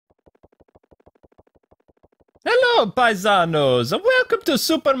Hello, paisanos. Welcome to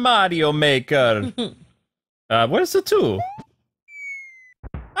Super Mario Maker. Where's the 2?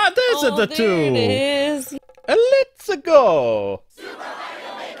 Ah, there's the 2. There it is. Let's go.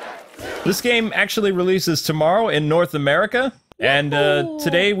 This game actually releases tomorrow in North America. And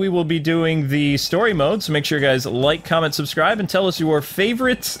today we will be doing the story mode, so make sure you guys like, comment, subscribe, and tell us your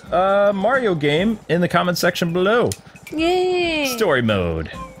favorite Mario game in the comment section below. Yay! Story mode.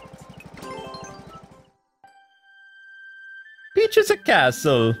 Peach is a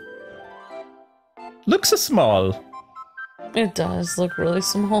castle. Looks so small. It does look really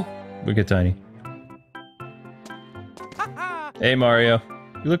small. Look at Tiny. Hey Mario,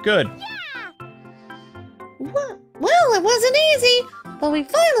 you look good. Well, it wasn't easy, but we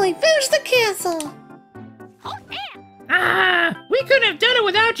finally finished the castle. We couldn't have done it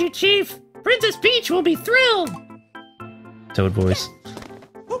without you, Chief. Princess Peach will be thrilled. Toad voice.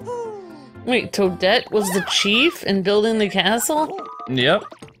 Wait, Toadette was the chief in building the castle? Yep,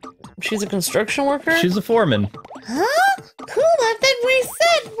 She's a construction worker? she's a foreman. Huh? Who left that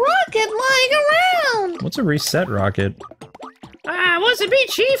reset rocket lying around? What's a reset rocket? Wasn't me,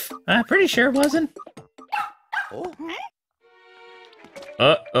 Chief. I'm pretty sure it wasn't.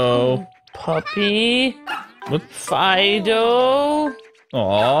 Uh-oh. Puppy. What? Fido.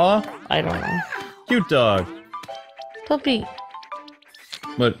 Aw. I don't know. Cute dog. Puppy.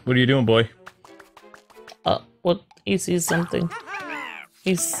 What are you doing, boy? What? He sees something.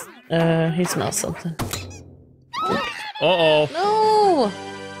 He smells something. Uh-oh.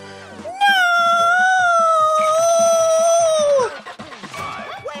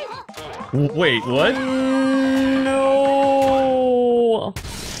 No! Wait, what? No!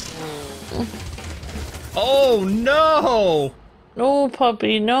 Oh, no! No,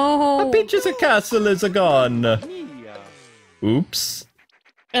 puppy, no! Peach's a castle is gone. Oops.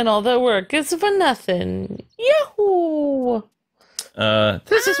 And all that work is for nothing. Yahoo!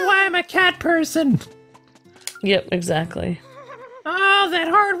 This is why I'm a cat person. Yep, exactly. All that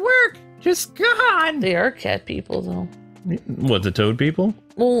hard work just gone. They are cat people, though. What, the toad people?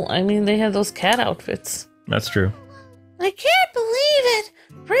 Well, I mean, they have those cat outfits. That's true. I can't believe it!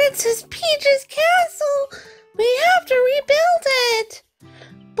 Princess Peach's castle! We have to rebuild it!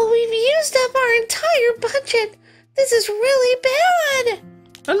 But we've used up our entire budget! This is really bad!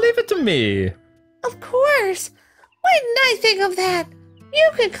 Leave it to me. Of course! Why didn't I think of that? You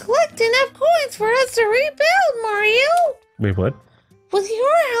could collect enough coins for us to rebuild, Mario! Wait, what? With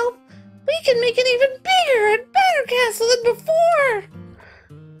your help, we can make an even bigger and better castle than before!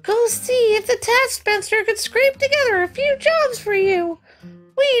 Go see if the Taskmaster could scrape together a few jobs for you!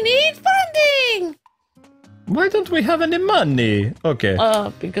 We need funding! Why don't we have any money? Okay.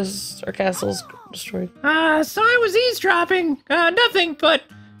 Because our castle's destroyed. So I was eavesdropping. Nothing, but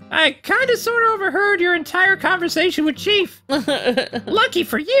I kinda sorta overheard your entire conversation with Chief. Lucky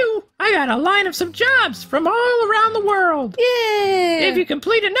for you, I got a line of some jobs from all around the world. Yay! If you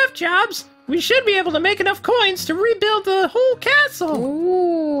complete enough jobs, we should be able to make enough coins to rebuild the whole castle.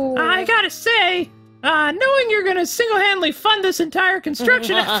 Ooh. I gotta say, knowing you're gonna single-handedly fund this entire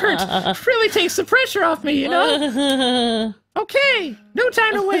construction effort really takes the pressure off me, you know? Okay, no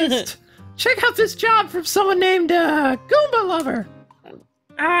time to waste. Check out this job from someone named, Goomba Lover.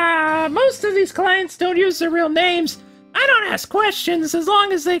 Most of these clients don't use their real names. I don't ask questions as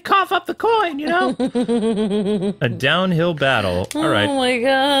long as they cough up the coin, you know? A downhill battle. All right. Oh my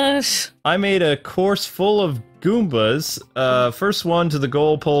gosh. I made a course full of Goombas. First one to the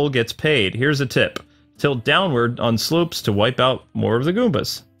goal pole gets paid. Here's a tip. Tilt downward on slopes to wipe out more of the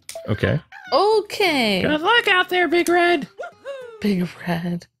Goombas. Okay. Okay. Good luck out there, Big Red. Big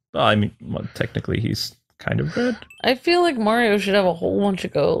Red. Well, I mean, well, technically he's kind of red. I feel like Mario should have a whole bunch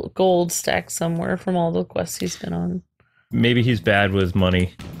of gold stacked somewhere from all the quests he's been on. Maybe he's bad with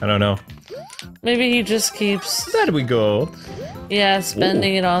money. I don't know. Maybe he just keeps, There we go. yeah,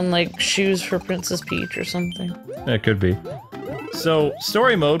 spending it on, like, shoes for Princess Peach or something. That could be. So,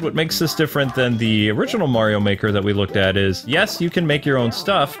 story mode, what makes this different than the original Mario Maker that we looked at is, yes, you can make your own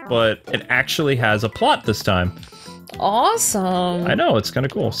stuff, but it actually has a plot this time. Awesome. I know, it's kind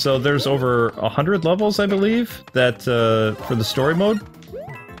of cool. So there's over 100 levels, I believe, that for the story mode.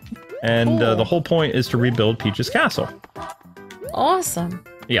 And Cool. the whole point is to rebuild Peach's castle. Awesome.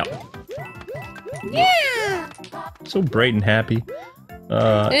 Yeah. Yeah! So bright and happy.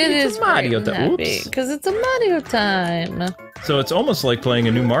 It it's is a Mario bright and time. happy, Oops. because it's a Mario time. So it's almost like playing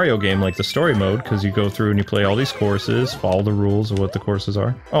a new Mario game, like the story mode, because you go through and you play all these courses, follow the rules of what the courses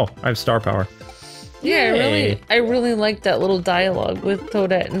are. Oh, I have star power. Yeah, Yay. I really liked that little dialogue with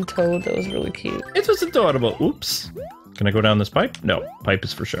Toadette and Toad. That was really cute. It was adorable. Oops. Can I go down this pipe? No, pipe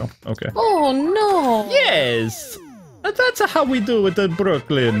is for show. Okay. Oh no! Yes! That's how we do it in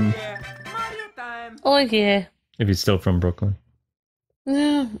Brooklyn. Oh yeah. If he's still from Brooklyn.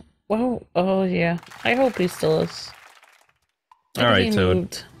 Yeah. Well. Oh yeah. I hope he still is. All right, Toad.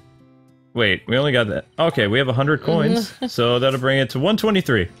 Moved. Wait, we only got that. Okay, we have 100 coins, so that'll bring it to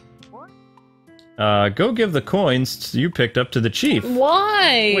 123. Go give the coins you picked up to the chief.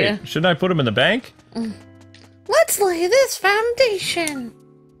 Why? Wait, shouldn't I put them in the bank? Let's lay this foundation.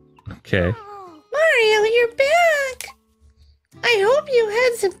 Okay. Mario, you're back. I hope you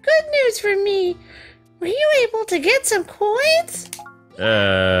had some good news for me. Were you able to get some coins?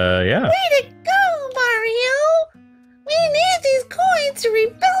 Yeah. Way to go, Mario! We need these coins to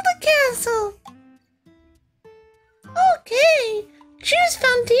rebuild a castle. Okay, choose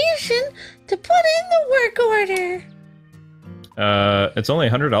foundation to put in the work order. It's only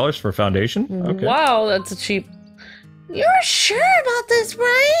 $100 for foundation? Okay. Wow, that's a cheap. You're sure about this,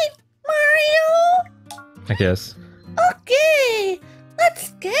 right, Mario? I guess. Okay,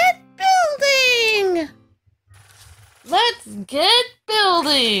 let's get building. Let's get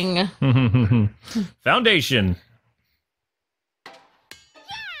building. Foundation.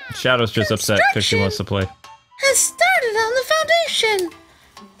 Shadow's just upset because she wants to play. Has started on the foundation.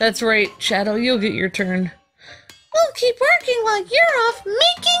 That's right, Shadow. You'll get your turn. We'll keep working while you're off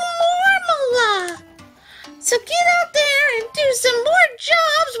making more moolah. So get out there and do some more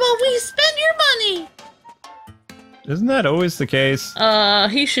jobs while we spend your money. Isn't that always the case?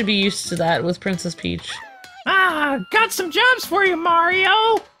 He should be used to that with Princess Peach. Got some jobs for you,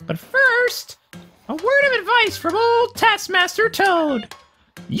 Mario. But first, a word of advice from old Taskmaster Toad.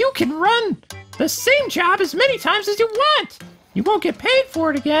 You can run the same job as many times as you want. You won't get paid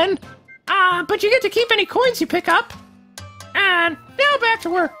for it again. But you get to keep any coins you pick up. And now back to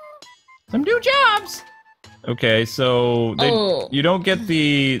work. Some new jobs. Okay, so you don't get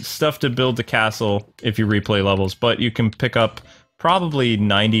the stuff to build the castle if you replay levels, but you can pick up probably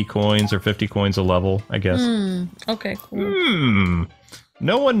 90 coins or 50 coins a level, I guess. Okay, cool.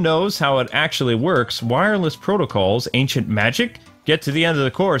 No one knows how it actually works. Wireless protocols, ancient magic? Get to the end of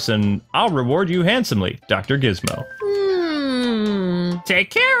the course and I'll reward you handsomely, Dr. Gizmo. Take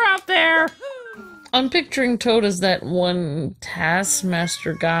care out there. I'm picturing Toad as that one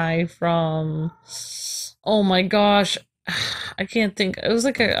Taskmaster guy from... Oh my gosh. I can't think. It was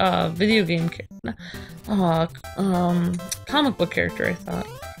like a video game... comic book character, I thought.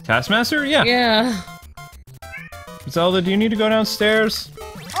 Taskmaster? Yeah. Yeah. Zelda, do you need to go downstairs?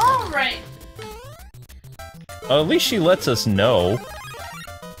 Alright. At least she lets us know.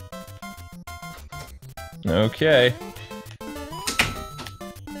 Okay.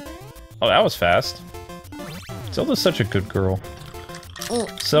 Oh, that was fast. Zelda's such a good girl.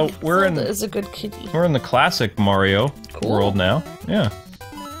 So we're Zelda is a good kitty. We're in the classic Mario world now. Yeah.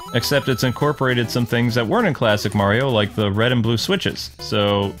 Except it's incorporated some things that weren't in classic Mario, like the red and blue switches.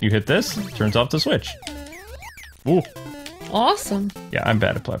 So you hit this, it turns off the switch. Ooh. Awesome. Yeah, I'm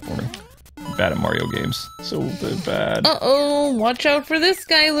bad at platforming. I'm bad at Mario games. So bad. Uh-oh, watch out for this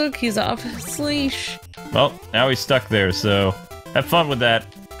guy, Luke. He's off his leash. Well, now he's stuck there, so have fun with that.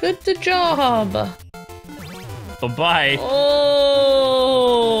 Good job. Bye-bye.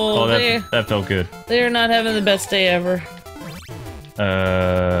 Oh, that felt good. They're not having the best day ever.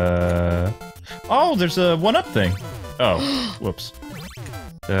 Oh, there's a one-up thing. Oh, whoops.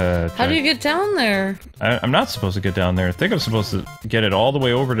 How do you get down there? I'm not supposed to get down there. I think I'm supposed to get it all the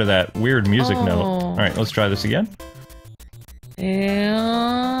way over to that weird music note. All right, let's try this again.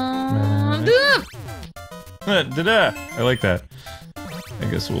 And... Da-da! I like that. I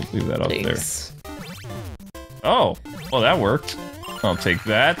guess we'll leave that up there. Oh, well that worked. I'll take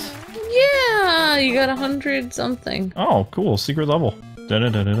that. Yeah, you got 100 something. Oh, cool. Secret level.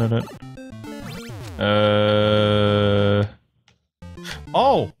 Da-da-da-da-da-da.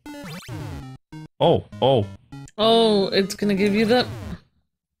 Oh! Oh, it's gonna give you the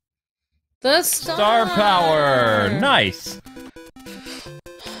Star power! Nice!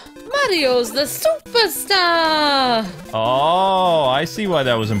 Mario's the superstar! Oh, I see why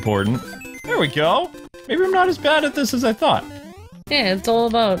that was important. There we go. Maybe I'm not as bad at this as I thought. Yeah, it's all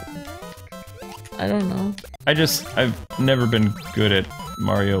about... I don't know. I've never been good at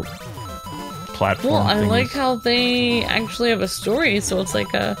Mario platform Well, I thingies. like how they actually have a story, so it's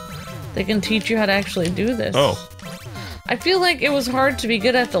like they can teach you how to actually do this. Oh. I feel like it was hard to be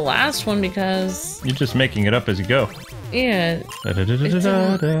good at the last one because... You're just making it up as you go. Yeah.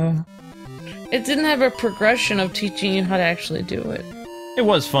 Da-da-da-da-da-da. It didn't have a progression of teaching you how to actually do it. It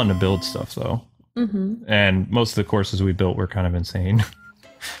was fun to build stuff, though. Mm-hmm. And most of the courses we built were kind of insane.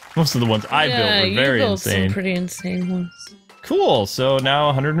 Most of the ones I built were very you built insane. some pretty insane ones. Cool, so now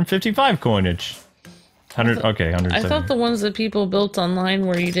 155 coinage. 100. Okay, I 170. thought the ones that people built online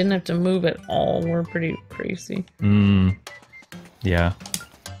where you didn't have to move at all were pretty crazy. Yeah.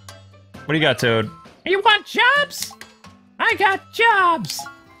 What do you got, Toad? You want jobs? I got jobs.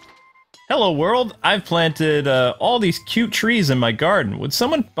 Hello, world. I've planted all these cute trees in my garden. Would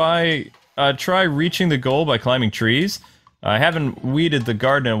someone try reaching the goal by climbing trees? I haven't weeded the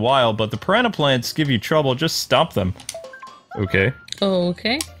garden in a while, but the piranha plants give you trouble. Just stomp them. Okay.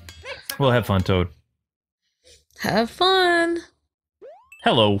 Okay. Well, have fun, Toad. Have fun.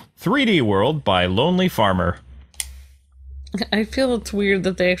 Hello, 3D World by Lonely Farmer. I feel it's weird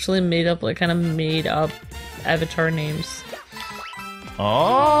that they actually made up, like, kind of made up avatar names.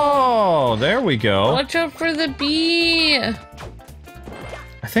 Oh, there we go. Watch out for the bee!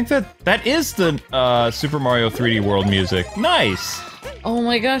 I think that is the Super Mario 3D World music. Nice! Oh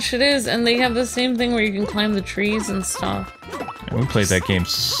my gosh, it is, and they have the same thing where you can climb the trees and stuff. We played that game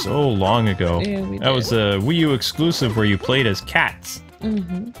so long ago. Yeah, we did. That was a Wii U exclusive where you played as cats.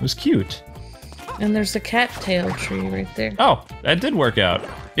 Mm-hmm. It was cute. And there's a cattail tree right there. Oh, that did work out.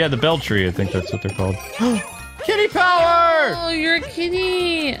 Yeah, the bell tree, I think that's what they're called. Kitty power! Oh, you're a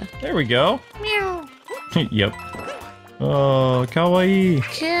kitty! There we go. Meow. Yep. Oh, kawaii.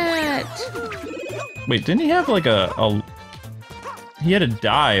 Cat! Wait, didn't he have like a... He had a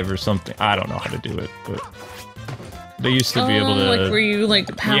dive or something. I don't know how to do it, but... They used to be able to... like where you,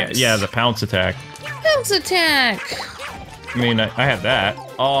 like, pounce. Yeah, the pounce attack. Pounce attack! I mean, I had that.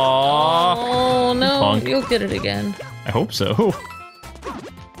 Aww. Oh, no, Punk. you'll get it again. I hope so.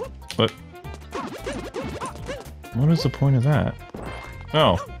 But... What is the point of that?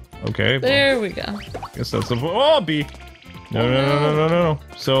 Oh, okay. There we go. Guess that's the... Oh, bee! No.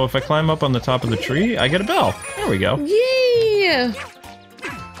 So if I climb up on the top of the tree, I get a bell. There we go. Yeah!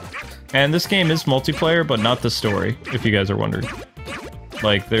 And this game is multiplayer, but not the story, if you guys are wondering.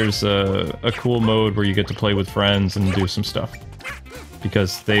 Like, there's a cool mode where you get to play with friends and do some stuff.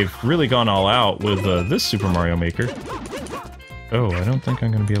 Because they've really gone all out with this Super Mario Maker. Oh, I don't think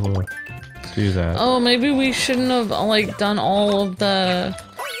I'm gonna be able to do that. Oh, maybe we shouldn't have, like, done all of the...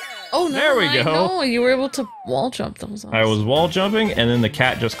 Oh, no, There we go. No, you were able to wall jump those. I was wall jumping, and then the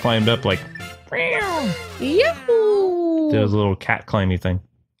cat just climbed up like... Yahoo! Did a little cat climby thing.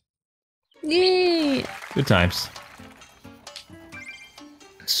 Yay! Good times.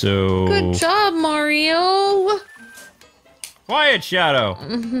 So... Good job, Mario! Quiet, Shadow!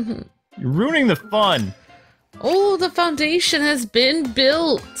 You're ruining the fun! Oh, the foundation has been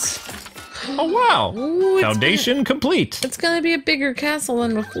built! Oh, wow! Ooh, Foundation complete! It's gonna be a bigger castle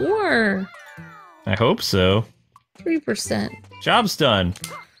than before. I hope so. 3%. Job's done.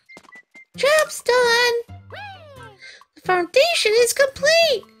 Job's done! The foundation is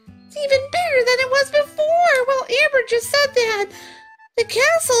complete! It's even bigger than it was before! Well, Amber just said that! The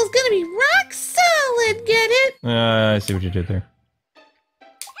castle is gonna be rock solid, get it? I see what you did there.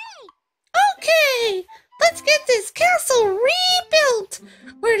 Okay! Let's get this castle rebuilt!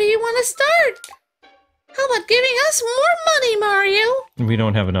 Where do you want to start? How about giving us more money, Mario? We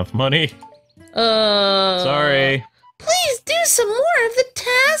don't have enough money. Sorry. Please do some more of the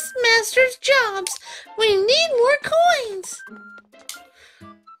Taskmaster's jobs. We need more coins.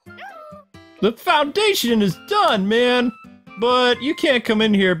 The foundation is done, man! But you can't come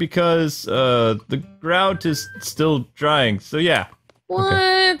in here because, the grout is still drying, so yeah. What?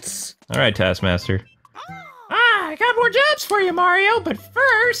 Okay. Alright, Taskmaster. I got more jobs for you, Mario, but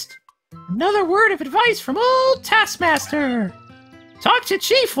first, another word of advice from old Taskmaster. Talk to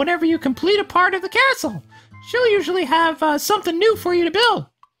Chief whenever you complete a part of the castle. She'll usually have something new for you to build.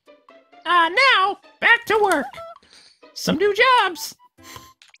 Now, back to work. Some new jobs.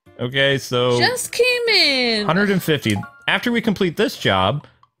 Okay, so... Just came in! 150. After we complete this job,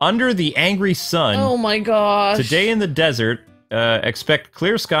 under the angry sun... Oh my gosh. Today in the desert, expect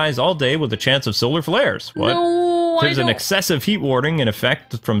clear skies all day with a chance of solar flares. What? No, There's I an don't... excessive heat warning in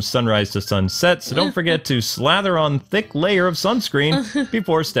effect from sunrise to sunset, so don't forget to slather on thick layer of sunscreen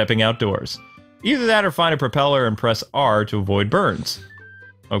before stepping outdoors. Either that or find a propeller and press R to avoid burns.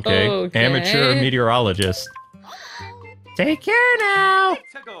 Okay. Amateur meteorologist. Take care now.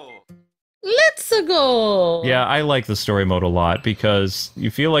 Let's go! Yeah, I like the story mode a lot because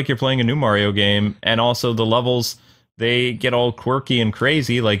you feel like you're playing a new Mario game, and also the levels, they get all quirky and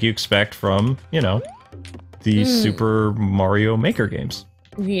crazy like you expect from, you know, the Super Mario Maker games.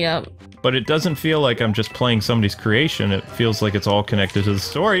 Yep. But it doesn't feel like I'm just playing somebody's creation, it feels like it's all connected to the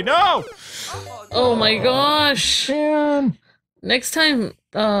story. No! Oh my gosh! Man. Next time,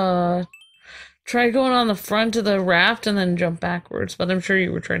 try going on the front of the raft and then jump backwards, but I'm sure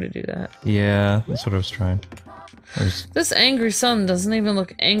you were trying to do that. Yeah, that's what I was trying. This angry sun doesn't even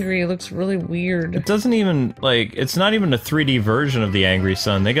look angry. It looks really weird. It doesn't even, like, it's not even a 3D version of the Angry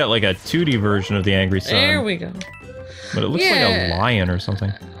Sun. They got, like, a 2D version of the Angry Sun. There we go. But it looks like a lion or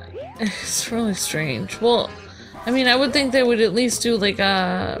something. It's really strange. Well, I mean, I would think they would at least do, like,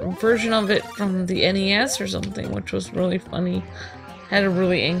 a version of it from the NES or something, which was really funny. Had a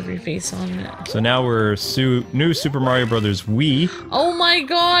really angry face on it. So now we're new Super Mario Brothers Wii. Oh my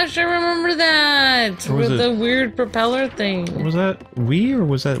gosh, I remember that! With the weird propeller thing. What was that? Wii or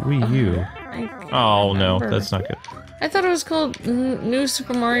was that Wii U? Oh no, remember. that's not good. I thought it was called New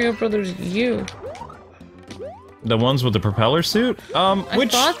Super Mario Brothers U. The ones with the propeller suit? I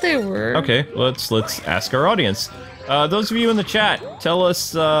thought they were. Okay, let's ask our audience. Those of you in the chat, tell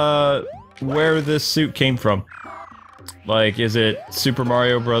us where this suit came from. Like, is it Super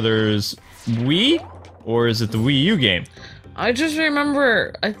Mario Brothers Wii, or is it the Wii U game? I just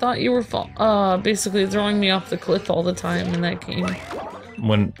remember, I thought you were basically throwing me off the cliff all the time in that game.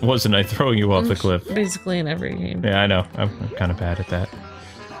 When wasn't I throwing you off the cliff? Basically in every game. Yeah, I know. I'm kind of bad at that.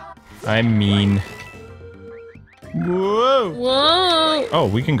 I mean... Whoa! Whoa! Oh,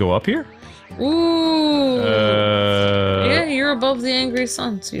 we can go up here? Ooh! Yeah, you're above the angry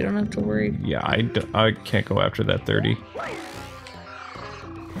sun, so you don't have to worry. Yeah, I can't go after that 30.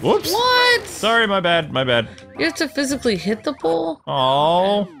 Whoops! What? Sorry, my bad, my bad. You have to physically hit the pole?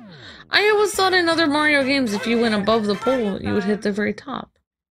 Oh. I always thought in other Mario games, if you went above the pole, you would hit the very top.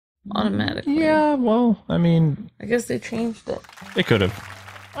 Automatically. Yeah, well, I mean... I guess they changed it. They could have.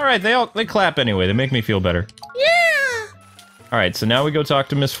 Alright, they clap anyway, they make me feel better. Yeah! Alright, so now we go talk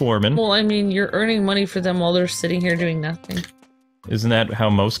to Miss Foreman. Well, I mean, you're earning money for them while they're sitting here doing nothing. Isn't that how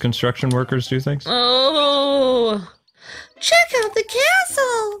most construction workers do things? Oh! Check out the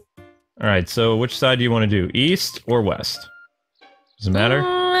castle! Alright, so which side do you want to do? East or west? Does it matter?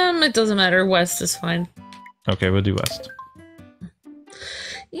 It doesn't matter. West is fine. Okay, we'll do west.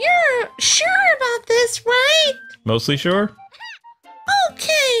 You're sure about this, right? Mostly sure?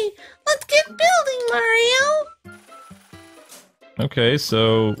 Okay, let's get building, Mario! Okay,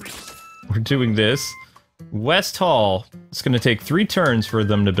 so we're doing this. West Hall. It's gonna take 3 turns for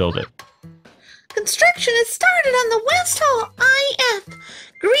them to build it. Construction has started on the West Hall IF.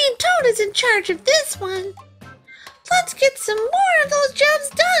 Green Toad is in charge of this one. Let's get some more of those jobs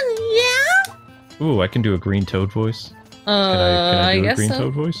done, yeah? Ooh, I can do a Green Toad voice. Can I do a guess Green so.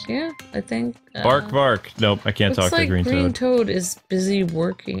 Toad voice? Yeah, I think. Bark, bark. Nope, I can't talk to Green Green Toad. Toad is busy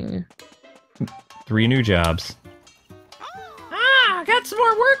working. 3 new jobs. I got some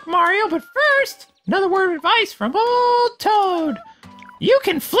more work, Mario, but first, another word of advice from old Toad. You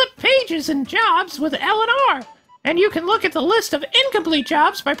can flip pages in jobs with L and R, and you can look at the list of incomplete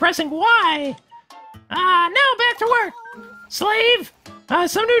jobs by pressing Y. Now back to work. Slave,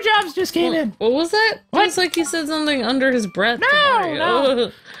 some new jobs just came in. What was that? What? It was like he said something under his breath. to No, Mario.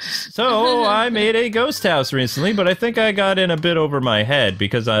 no. So, I made a ghost house recently, but I think I got in a bit over my head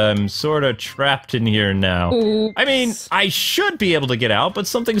because I'm sort of trapped in here now. Oops. I mean, I should be able to get out, but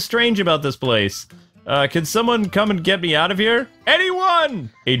something's strange about this place. Can someone come and get me out of here?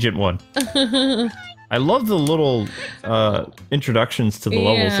 Anyone! Agent 1. I love the little introductions to the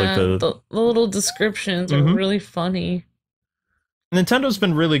levels, like the little descriptions are really funny. Nintendo's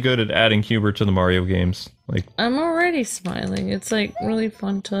been really good at adding humor to the Mario games. Like, I'm already smiling. It's like really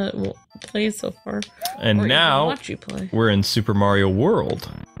fun to play so far. and Or even now watch you play. we're in Super Mario World.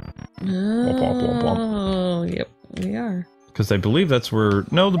 Womp, womp, womp, womp. Oh, yep, we are. Because I believe that's where...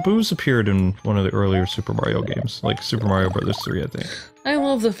 No, the Boos appeared in one of the earlier Super Mario games. Like Super Mario Brothers 3, I think. I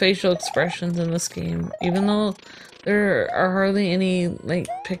love the facial expressions in this game. Even though there are hardly any, like,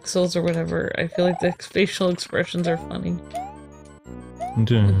 pixels or whatever, I feel like the facial expressions are funny.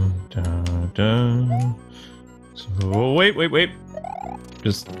 Dun, dun, dun. So, wait.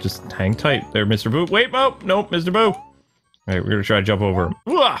 Just hang tight there, Mr. Boo. Wait, nope, Mr. Boo. Alright, we're gonna try to jump over him.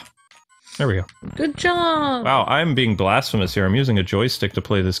 Uah! There we go. Good job! Wow, I'm being blasphemous here. I'm using a joystick to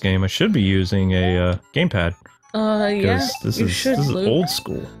play this game. I should be using a gamepad. Yeah, This you is should, Luke. old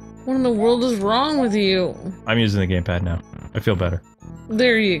school. What in the world is wrong with you? I'm using the gamepad now. I feel better.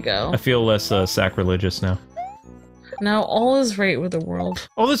 There you go. I feel less sacrilegious now. Now all is right with the world.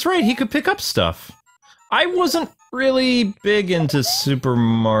 Oh, that's right. He could pick up stuff. I wasn't really big into Super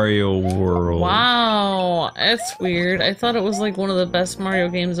Mario World. Wow, that's weird. I thought it was like one of the best Mario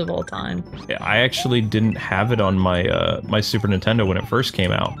games of all time. Yeah, I actually didn't have it on my my Super Nintendo when it first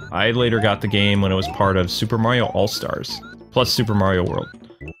came out. I later got the game when it was part of Super Mario All-Stars, plus Super Mario World.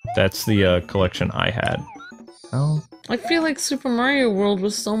 That's the collection I had. Oh. I feel like Super Mario World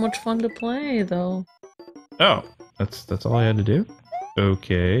was so much fun to play, though. Oh, that's all I had to do?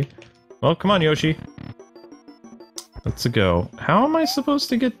 Okay. Well, come on, Yoshi. Let's go. How am I supposed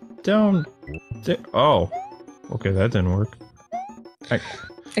to get down there? Oh. Okay, that didn't work.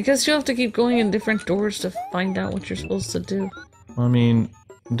 I guess you'll have to keep going in different doors to find out what you're supposed to do. I mean,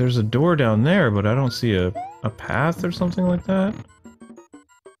 there's a door down there, but I don't see a path or something like that.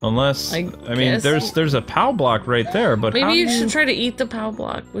 Unless, I mean, there's a POW block right there, but maybe you should try to eat the POW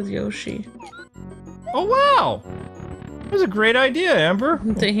block with Yoshi. Oh, wow! That was a great idea, Amber.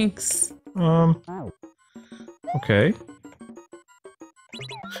 Thanks. Okay.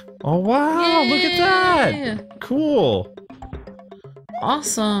 Oh, wow, look at that! Cool.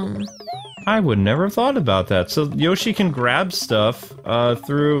 Awesome. I would never have thought about that. So Yoshi can grab stuff,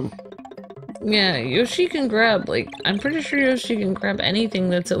 through... Yeah, Yoshi can grab, like, I'm pretty sure Yoshi can grab anything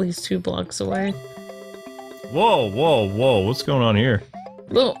that's at least 2 blocks away. Whoa, whoa, whoa, what's going on here?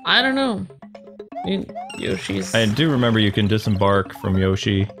 Well, I don't know. Yoshi's... I do remember you can disembark from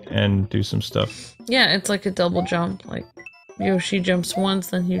Yoshi and do some stuff. Yeah, it's like a double jump, like, Yoshi jumps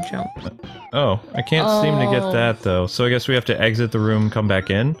once, then you jump. Oh, I can't seem to get that, though. So I guess we have to exit the room, come back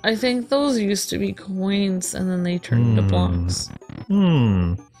in? I think those used to be coins, and then they turned into blocks.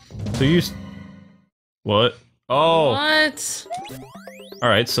 So you... What? Oh! What?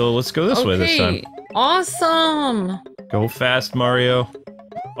 Alright, so let's go this way this time. Awesome! Go fast, Mario.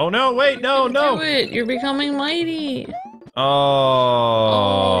 Oh no, wait, no, no! Do it! You're becoming mighty!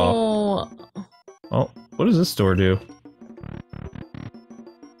 Oh! Oh, what does this door do?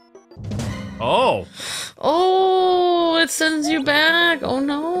 Oh! Oh, it sends you back! Oh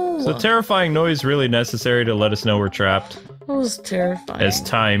no! Is the terrifying noise really necessary to let us know we're trapped? That was terrifying. As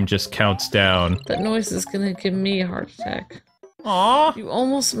time just counts down. That noise is gonna give me a heart attack. Aww! You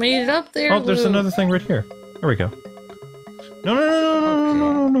almost made it up there, Oh, there's Luke. another thing right here. There we go. No, no, no, no, no,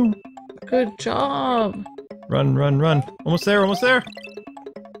 no, no, no. Good job. Run, run, run. Almost there, almost there.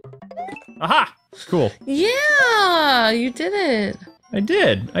 Aha! Cool. Yeah! You did it. I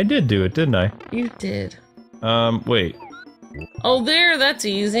did do it, didn't I? You did. Wait. Oh, there, that's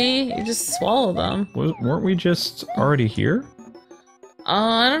easy. You just swallow them. Weren't we just already here?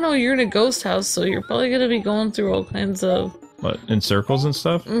 I don't know, you're in a ghost house, so you're probably gonna be going through all kinds of... What, in circles and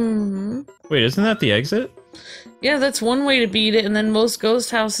stuff? Mm-hmm. Wait, isn't that the exit? Yeah, that's one way to beat it, and then most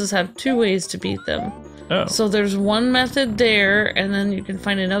ghost houses have 2 ways to beat them. Oh. So there's one method there, and then you can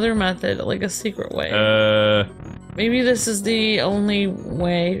find another method, like a secret way. Maybe this is the only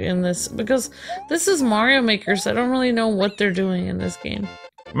way in this, because this is Mario Maker, so I don't really know what they're doing in this game.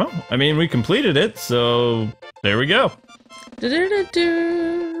 Well, I mean, we completed it, so there we go.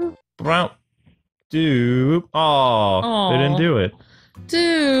 Do-do-do-do. Brown. Doop. Aw, they didn't do it.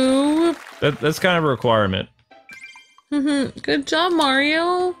 Doop. That's kind of a requirement. Good job,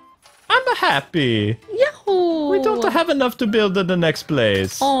 Mario. I'm happy. Yahoo! We don't have enough to build in the next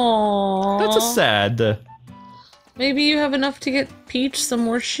place. Aww. That's a sad. Maybe you have enough to get Peach some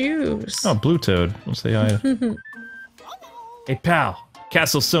more shoes. Oh, Blue Toad. We'll say hi. Hey, pal.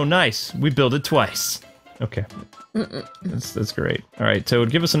 Castle's so nice. We built it twice. Okay. That's great. All right,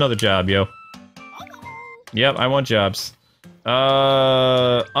 Toad, give us another job, yo. Yep, I want jobs.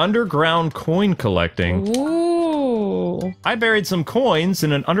 Underground coin collecting. Ooh. I buried some coins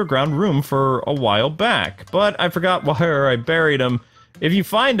in an underground room for a while back, but I forgot where I buried them. If you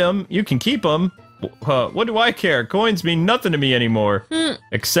find them, you can keep them. What do I care? Coins mean nothing to me anymore.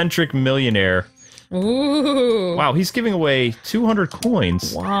 Eccentric millionaire. Ooh. Wow, he's giving away 200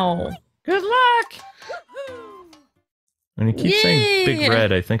 coins. Wow. Good luck! And he keeps saying Big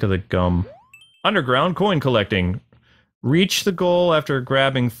Red, I think of the gum. Underground coin collecting. Reach the goal after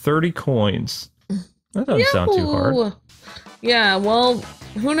grabbing 30 coins. That doesn't sound too hard. Yeah, well,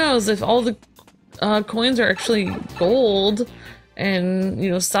 who knows if all the coins are actually gold and,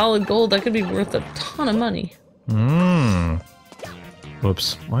 you know, solid gold, that could be worth a ton of money.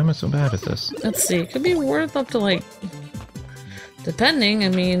 Whoops, why am I so bad at this? Let's see, it could be worth up to, like, depending, I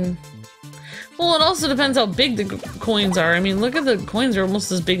mean... Well, it also depends how big the coins are. I mean, look at the coins are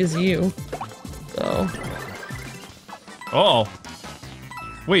almost as big as you. So... Oh.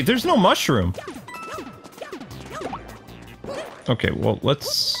 Wait, there's no mushroom. Okay, well,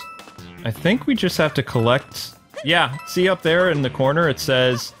 let's... I think we just have to collect... Yeah, see up there in the corner it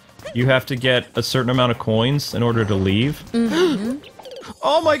says you have to get a certain amount of coins in order to leave.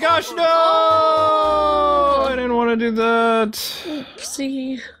 Oh my gosh, no! Oh! I didn't want to do that.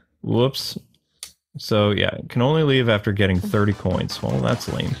 Oopsie. Whoops. So, yeah, can only leave after getting 30 coins. Well, that's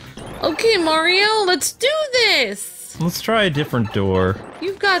lame. Okay, Mario, let's do this! Let's try a different door.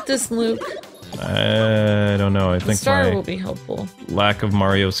 You've got this, Luke. I don't know. I The think star my will be helpful. lack of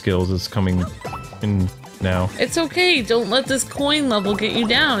Mario skills is coming in now. It's okay. Don't let this coin level get you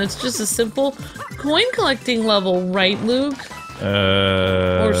down. It's just a simple coin collecting level, right, Luke?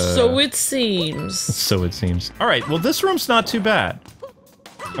 Or so it seems. So it seems. All right. Well, this room's not too bad.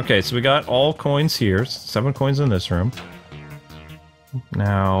 Okay, so we got all coins here. 7 coins in this room.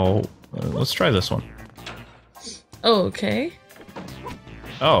 Now, let's try this one. Oh, okay.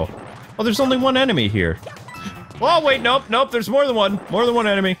 Oh. Oh, there's only one enemy here. Oh, wait, nope, there's more than one. More than one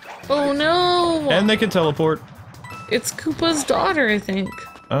enemy. Oh, no! And they can teleport. It's Koopa's daughter, I think.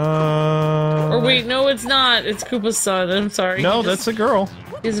 Or wait, no, it's not. It's Koopa's son. I'm sorry. No, that's a girl.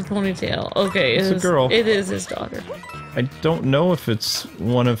 He has a ponytail. Okay, It's a girl. It is his daughter. I don't know if it's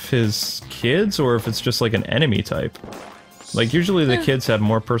one of his kids or if it's just like an enemy type. Like, usually the kids have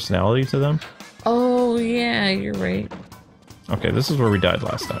more personality to them. Oh, yeah, you're right. Okay, this is where we died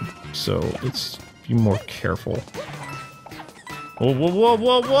last time. So, let's be more careful. Whoa, whoa, whoa,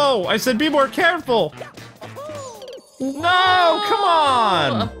 whoa, whoa! I said be more careful! No, come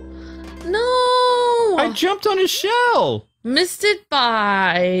on! No! I jumped on his shell! Missed it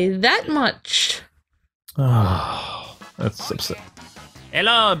by that much. Oh, that's upsetting.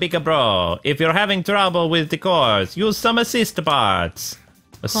 Hello, big bro. If you're having trouble with the cores, use some assist parts.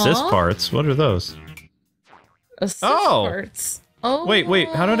 Assist parts? What are those? Assist Oh. parts. Oh. Wait,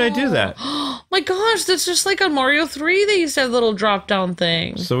 how did I do that? My gosh, that's just like on Mario 3, they used to have little drop-down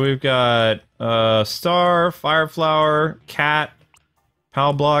things. So we've got star, fire flower, cat,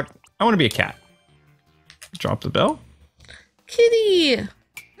 pal block. I want to be a cat. Drop the bell. Kitty!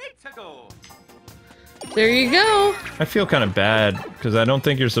 There you go. I feel kind of bad because I don't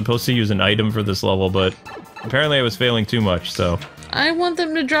think you're supposed to use an item for this level, but apparently I was failing too much, so. I want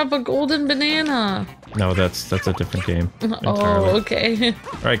them to drop a golden banana. No, that's a different game. Oh, entirely. okay.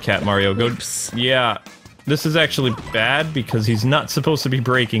 All right, Cat Mario, go. Oops. Yeah, this is actually bad because he's not supposed to be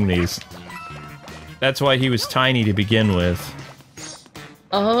breaking these. That's why he was tiny to begin with.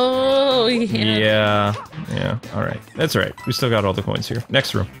 Oh, yeah. Yeah. All right, that's all right. We still got all the coins here.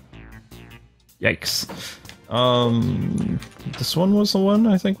 Next room. Yikes. This one was the one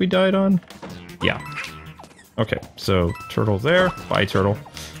I think we died on. Yeah. Okay, so turtle there. Bye, turtle.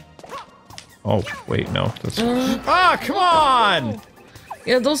 Oh, wait, no. That's... come on!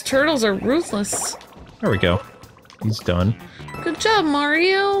 Yeah, those turtles are ruthless. There we go. He's done. Good job,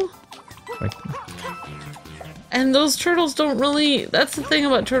 Mario. And those turtles don't really... That's the thing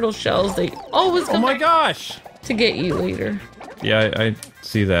about turtle shells. They always come back gosh! to get you later. Yeah, I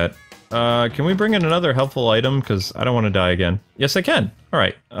see that. Can we bring in another helpful item? Because I don't want to die again. Yes, I can.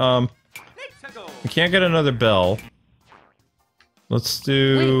 Alright, we can't get another bell. Let's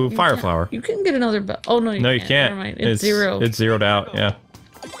do Wait, fire flower. You can get another bell. Oh, no, you No, you can't. can't. Never mind. It's 0. It's zeroed out, yeah.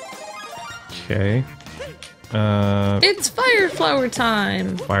 Okay. It's fire flower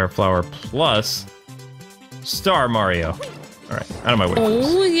time. Fire flower plus Star Mario. Alright, out of my way.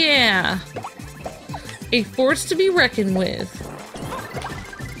 Oh, yeah. A force to be reckoned with.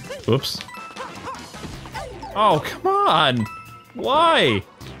 Oops. Oh, come on! Why?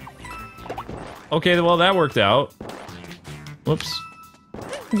 Okay, well, that worked out. Whoops.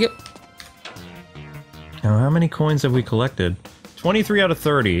 Yep. Now, how many coins have we collected? 23 out of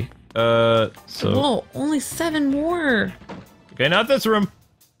 30. So... Whoa, only 7 more. Okay, not this room.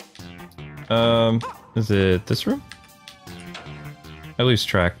 Is it this room? I lose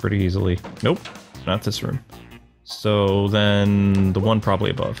track pretty easily. Nope, not this room. So then the one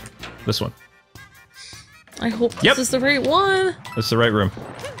probably above. This one. I hope Yep. this is the right one. That's the right room.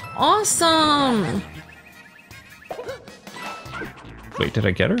 Awesome. Wait, did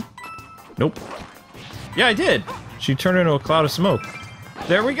I get her? Nope. Yeah, I did. She turned into a cloud of smoke.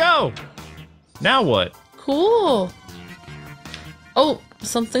 There we go. Now what? Cool. Oh,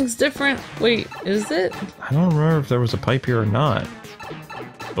 something's different. Wait, is it? I don't remember if there was a pipe here or not.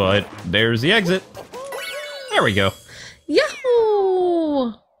 But there's the exit. There we go.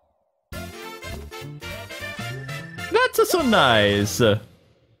 Yahoo! That's so nice.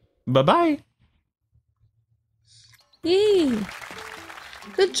 Bye-bye. Yay.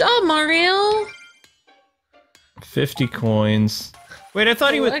 Good job, Mario. 50 coins. Wait, I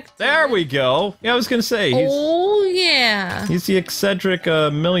thought he was... Collected. There we go. Yeah, I was gonna say, Oh, yeah. he's the eccentric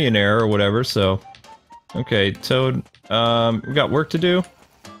millionaire or whatever, so... Okay, Toad, we got work to do.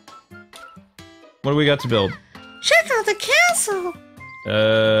 What do we got to build? Check out the castle.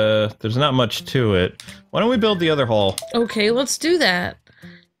 There's not much to it. Why don't we build the other hall? Okay, let's do that.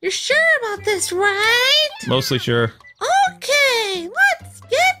 You're sure about this, right? Mostly sure. Okay, let's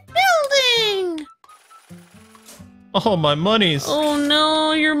get building. Oh, my monies. Oh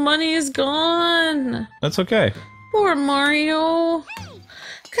no, your money is gone. That's okay. Poor Mario.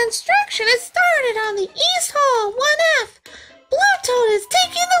 Construction has started on the East Hall 1F. Blue Toad is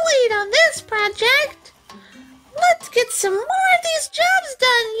taking the lead on this project. Let's get some more of these jobs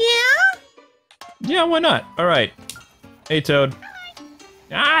done, yeah? Yeah, why not? All right. Hey, Toad.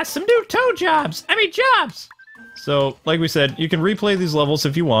 Some new Toad jobs. Jobs. So, like we said, you can replay these levels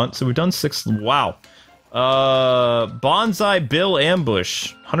if you want. So we've done 6. Wow. Bonsai Bill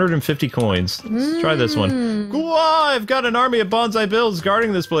Ambush. 150 coins. Let's try this one. Cool, I've got an army of Bonsai Bills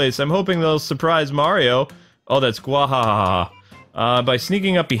guarding this place. I'm hoping they'll surprise Mario. Oh, that's Gwahaha. By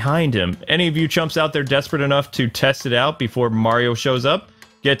sneaking up behind him. Any of you chumps out there desperate enough to test it out before Mario shows up?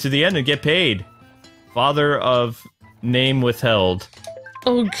 Get to the end and get paid. Father of name withheld.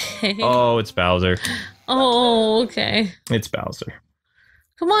 Okay. Oh, it's Bowser. Oh, okay. It's Bowser.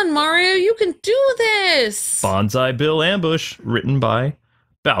 Come on, Mario, you can do this! Bonsai Bill Ambush, written by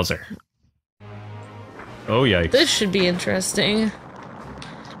Bowser. Oh, yikes. This should be interesting.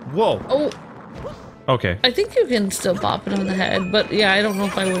 Whoa. Oh, Okay. I think you can still pop it on the head, but yeah, I don't know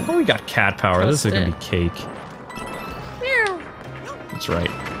if I would. Oh, we got cat power. This is Trust gonna be cake. Meow. That's right.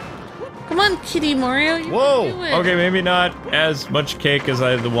 Come on, kitty Mario. You Whoa! can do it. Okay, maybe not as much cake as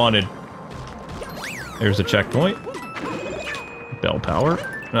I wanted. There's a checkpoint. Bell power.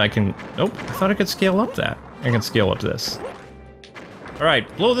 And I can... Nope, I thought I could scale up that. I can scale up this.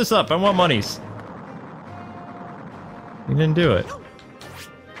 Alright, blow this up. I want monies. You didn't do it.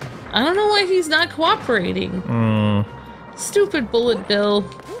 I don't know why he's not cooperating. Stupid Bullet Bill.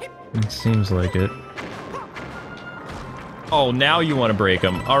 It seems like it. Oh, now you want to break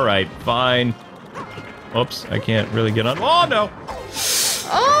them. Alright, fine. Oops, I can't really get on. Oh, no!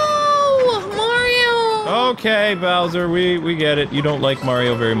 Oh, Mario! Okay, Bowser, we get it. You don't like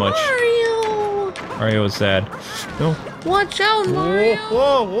Mario very much. Mario! Mario is sad. No. Watch out, Mario!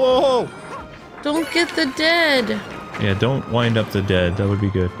 Whoa, whoa, whoa! Don't get the dead. Yeah, don't wind up the dead. That would be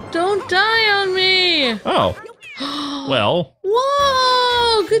good. Don't die on me! Oh. Well.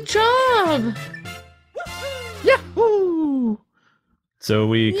 Whoa! Good job! Yahoo! So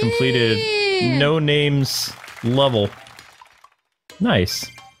we completed Yay! No Names level. Nice.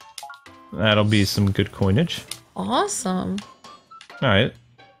 That'll be some good coinage. Awesome. Alright.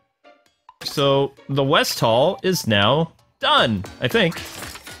 So the West Hall is now done, I think.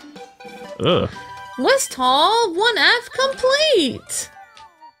 Ugh. West Hall 1F complete!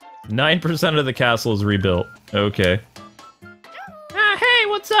 9% of the castle is rebuilt. Okay. Hey,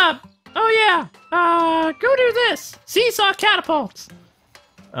 what's up? Oh yeah. Go do this. Seesaw catapults.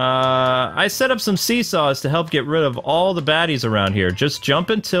 I set up some seesaws to help get rid of all the baddies around here. Just jump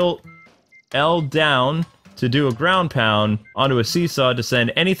and tilt L down to do a ground pound onto a seesaw to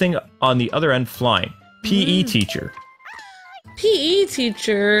send anything on the other end flying. PE teacher. PE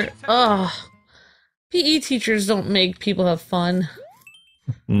teacher. Ugh. PE teachers don't make people have fun.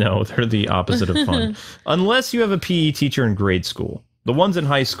 No, they're the opposite of fun. Unless you have a PE teacher in grade school. The ones in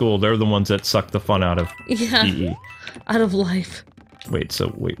high school, they're the ones that suck the fun out of Yeah. PE. Out of life. Wait,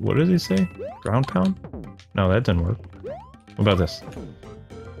 what did he say? Ground pound? No, that didn't work. What about this?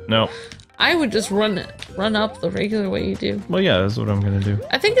 No. I would just run up the regular way you do. Well, yeah, that's what I'm gonna do.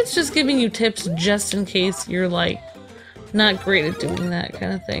 I think it's just giving you tips just in case you're like not great at doing that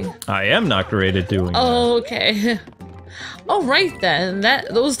kind of thing. I am not great at doing Oh, okay. All right then.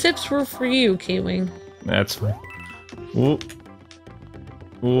 Those tips were for you, K-Wing. that. That's fine. Whoa.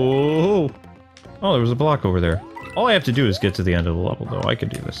 Whoa. Oh, there was a block over there. All I have to do is get to the end of the level, though. I can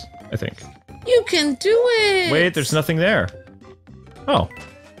do this, I think. You can do it. Wait, there's nothing there. Oh.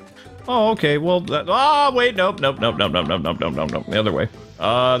 Oh, okay. Well, wait, nope. The other way.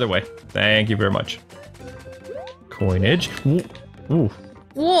 Other way. Thank you very much. Coinage. Ooh. Ooh.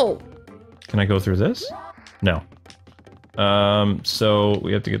 Whoa. Can I go through this? No. So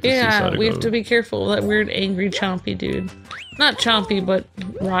we have to get the seesaw Yeah, to we go. have to be careful of that weird angry chompy dude. Not chompy, but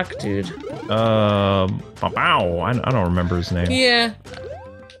rock dude. Bow. I don't remember his name. Yeah.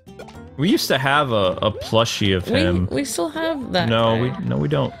 We used to have a plushie of him. We still have that No, guy. we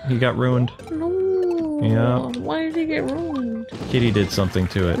don't. He got ruined. No. Yeah. Why did he get ruined? Kitty did something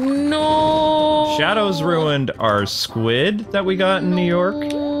to it. No. Shadows ruined our squid that we got in New York.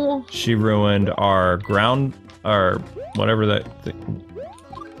 No. She ruined our whatever that thing.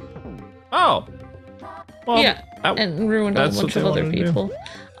 Oh. Well, Yeah, and ruined a that's bunch what of they other wanted to do. people.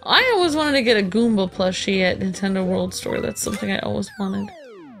 I always wanted to get a Goomba plushie at Nintendo World Store. That's something I always wanted.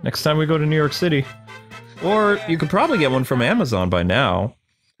 Next time we go to New York City. Or you could probably get one from Amazon by now.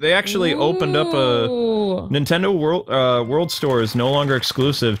 They actually opened up a Nintendo World Store is no longer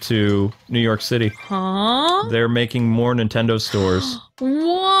exclusive to New York City. Huh? They're making more Nintendo stores.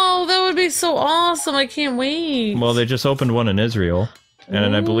 Whoa, that would be so awesome. I can't wait. Well, they just opened one in Israel,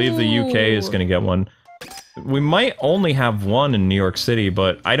 and I believe the UK is going to get one. We might only have one in New York City,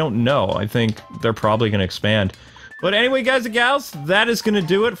 but I don't know. I think they're probably going to expand. But anyway, guys and gals, that is going to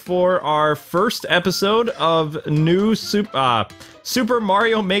do it for our first episode of new Super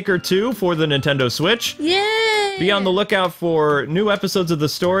Mario Maker 2 for the Nintendo Switch. Yay! Be on the lookout for new episodes of the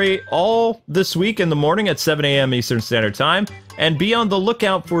story all this week in the morning at 7 a.m. Eastern Standard Time. And be on the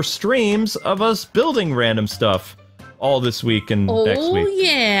lookout for streams of us building random stuff all this week and next week. Oh,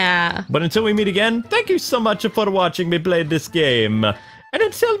 yeah. But until we meet again, thank you so much for watching me play this game. And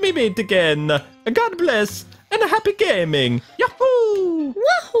until we meet again, God bless and happy gaming. Yahoo!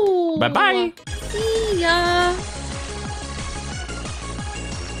 Woohoo! Bye-bye. See ya.